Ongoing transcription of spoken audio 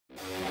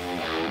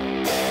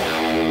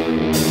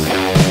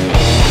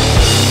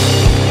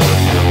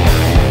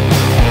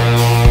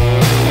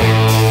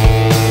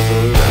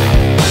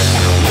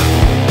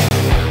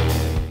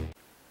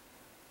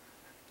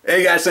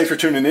Hey guys, thanks for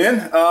tuning in.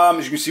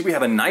 As you can see, we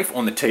have a knife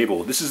on the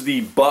table. This is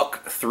the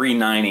Buck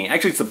 390.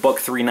 Actually, it's the Buck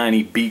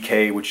 390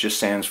 BK, which just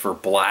stands for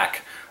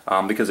black,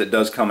 because it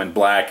does come in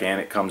black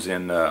and it comes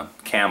in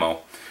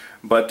camo.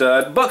 But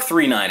Buck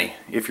 390,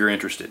 if you're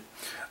interested.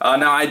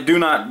 Now, I do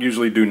not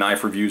usually do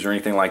knife reviews or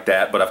anything like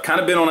that, but I've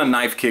kind of been on a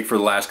knife kick for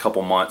the last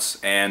couple months,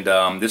 and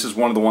this is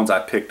one of the ones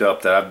I picked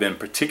up that I've been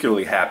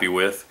particularly happy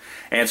with,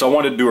 and so I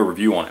wanted to do a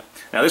review on it.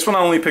 Now, this one I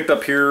only picked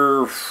up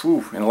here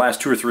in the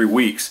last 2 or 3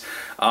 weeks,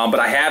 but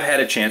I have had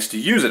a chance to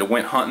use it. I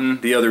went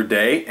hunting the other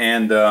day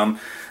and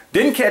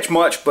didn't catch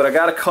much, but I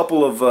got a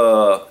couple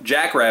of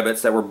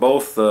jackrabbits that were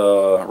both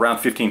around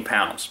 15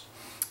 pounds.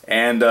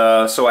 And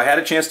so I had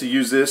a chance to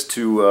use this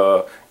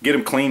to get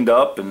them cleaned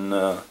up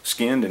and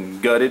skinned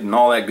and gutted and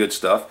all that good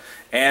stuff.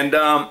 And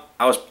I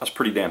was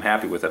pretty damn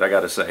happy with it, I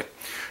gotta say.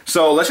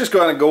 So let's just go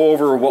ahead and go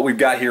over what we've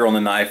got here on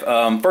the knife.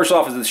 First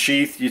off is the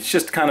sheath. It's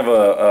just kind of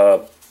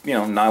a you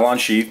know, nylon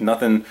sheath,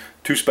 nothing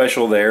too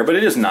special there, but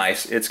it is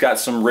nice. It's got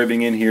some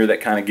ribbing in here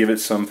that kind of give it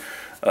some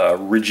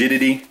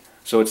rigidity,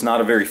 so it's not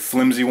a very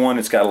flimsy one.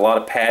 It's got a lot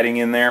of padding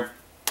in there.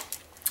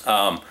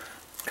 Kind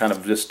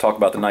of just talk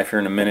about the knife here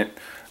in a minute.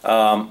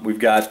 We've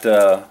got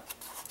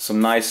some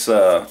nice,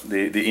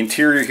 the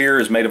interior here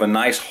is made of a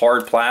nice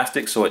hard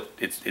plastic, so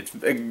it's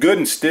good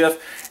and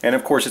stiff, and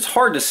of course it's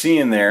hard to see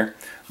in there,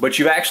 but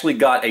you've actually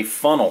got a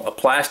funnel, a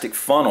plastic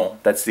funnel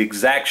that's the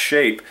exact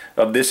shape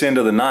of this end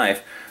of the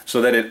knife, so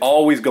that it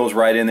always goes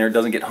right in there. It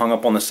doesn't get hung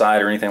up on the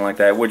side or anything like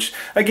that, which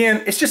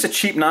again, it's just a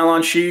cheap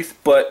nylon sheath,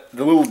 but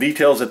the little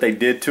details that they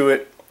did to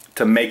it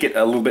to make it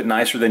a little bit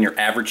nicer than your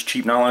average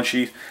cheap nylon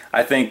sheath,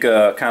 I think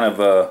kind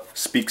of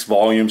speaks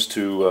volumes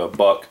to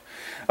Buck.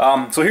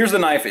 So here's the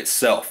knife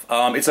itself.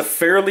 It's a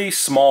fairly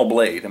small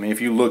blade. I mean,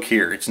 if you look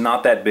here, it's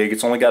not that big.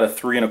 It's only got a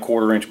 3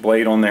 1/4 inch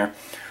blade on there.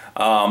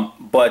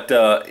 But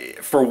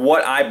for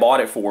what I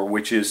bought it for,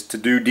 which is to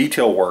do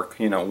detail work,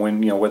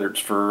 whether it's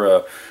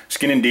for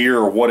skinning deer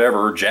or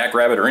whatever, or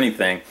jackrabbit or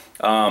anything,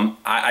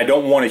 I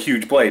don't want a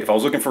huge blade. If I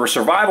was looking for a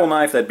survival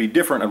knife, that'd be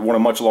different. I'd want a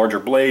much larger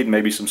blade,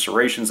 maybe some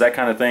serrations, that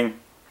kind of thing.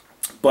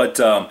 But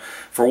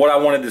for what I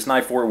wanted this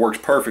knife for, it works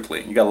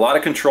perfectly. You got a lot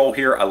of control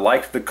here. I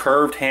like the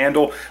curved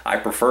handle. I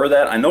prefer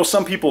that. I know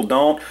some people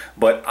don't,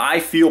 but I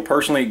feel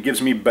personally it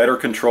gives me better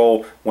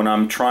control when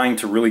I'm trying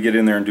to really get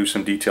in there and do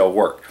some detail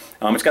work.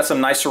 It's got some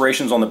nice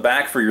serrations on the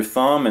back for your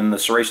thumb, and the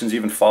serrations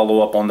even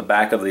follow up on the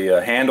back of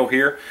the handle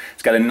here.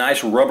 It's got a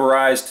nice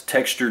rubberized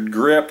textured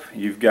grip.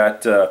 You've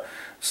got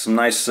some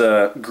nice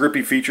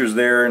grippy features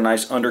there,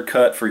 nice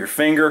undercut for your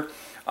finger.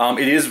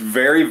 It is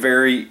very,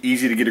 very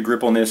easy to get a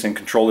grip on this and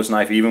control this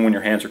knife even when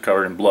your hands are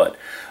covered in blood.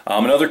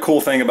 Another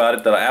cool thing about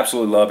it that I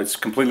absolutely love, it's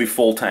completely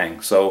full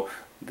tang. So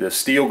the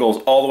steel goes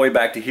all the way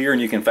back to here,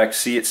 and you can in fact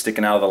see it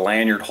sticking out of the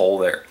lanyard hole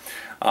there.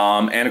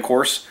 And of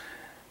course,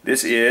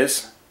 this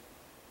is,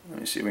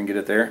 let me see if we can get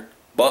it there,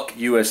 Buck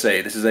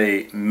USA. This is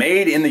a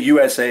made in the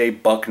USA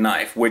Buck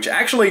knife, which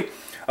actually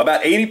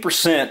about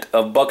 80%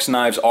 of Buck's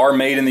knives are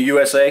made in the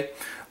USA.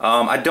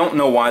 I don't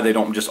know why they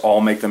don't just all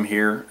make them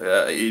here,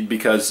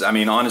 because, I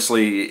mean,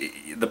 honestly,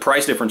 the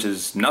price difference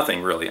is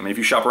nothing, really. I mean, if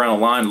you shop around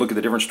online, look at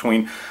the difference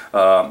between,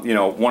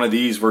 one of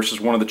these versus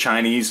one of the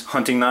Chinese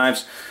hunting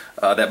knives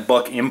that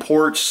Buck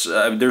imports.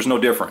 There's no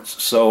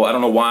difference. So I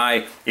don't know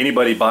why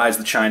anybody buys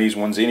the Chinese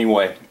ones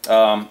anyway.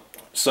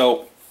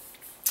 So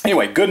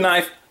anyway, good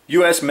knife,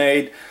 US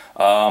made.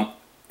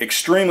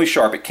 Extremely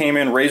sharp. It came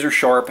in razor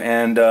sharp,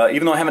 and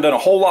even though I haven't done a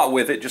whole lot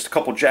with it, just a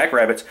couple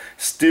jackrabbits,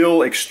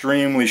 still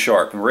extremely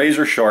sharp,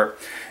 razor sharp.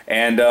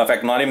 And in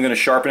fact, I'm not even going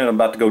to sharpen it. I'm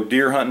about to go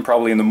deer hunting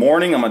probably in the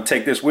morning. I'm going to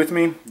take this with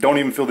me. Don't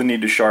even feel the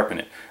need to sharpen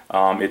it.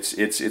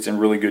 It's in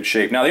really good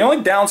shape. Now, the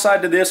only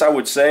downside to this, I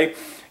would say,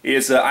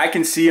 is I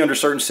can see under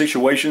certain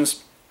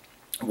situations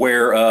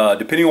where,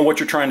 depending on what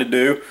you're trying to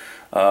do,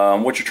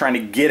 what you're trying to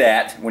get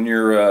at when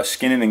you're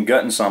skinning and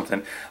gutting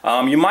something,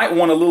 you might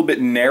want a little bit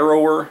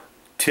narrower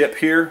tip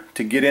here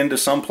to get into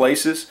some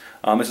places.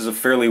 This is a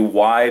fairly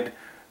wide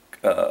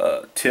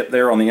tip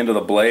there on the end of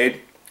the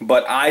blade,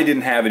 but I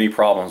didn't have any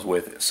problems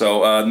with it.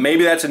 So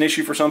maybe that's an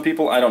issue for some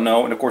people, I don't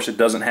know. And of course it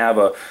doesn't have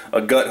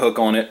a gut hook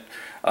on it.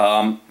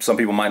 Some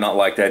people might not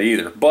like that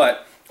either.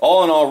 But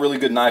all in all, really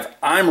good knife.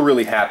 I'm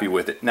really happy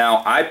with it.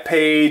 Now, I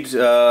paid,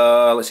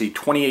 let's see,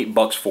 28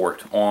 bucks for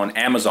it on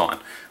Amazon,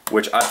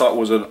 which I thought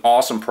was an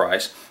awesome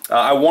price.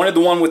 I wanted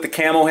the one with the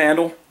camo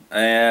handle,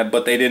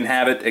 but they didn't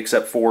have it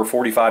except for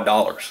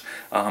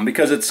 $45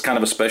 because it's kind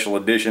of a special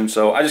edition.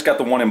 So I just got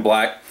the one in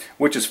black,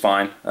 which is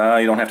fine.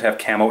 You don't have to have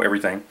camo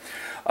everything.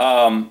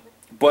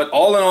 But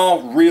all in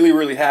all, really,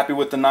 really happy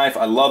with the knife.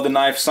 I love the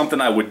knife.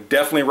 Something I would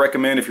definitely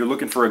recommend if you're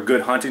looking for a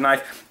good hunting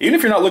knife. Even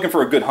if you're not looking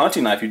for a good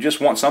hunting knife, you just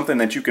want something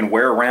that you can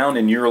wear around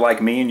and you're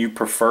like me and you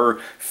prefer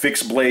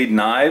fixed blade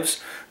knives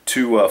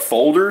to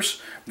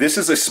folders. This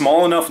is a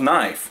small enough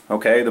knife,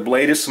 okay? The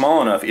blade is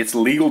small enough. It's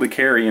legal to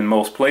carry in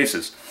most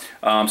places.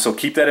 So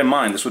keep that in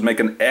mind. This would make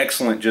an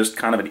excellent just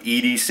kind of an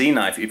EDC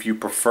knife if you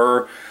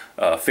prefer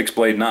fixed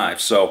blade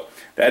knives. So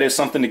that is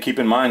something to keep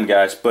in mind,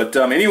 guys. But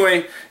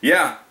anyway,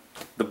 yeah,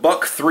 The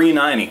Buck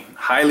 390.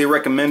 Highly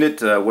recommend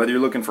it, whether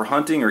you're looking for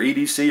hunting or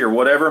EDC or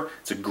whatever.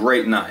 It's a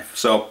great knife.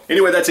 So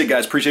anyway, that's it,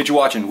 guys. Appreciate you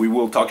watching. We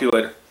will talk to you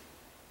later.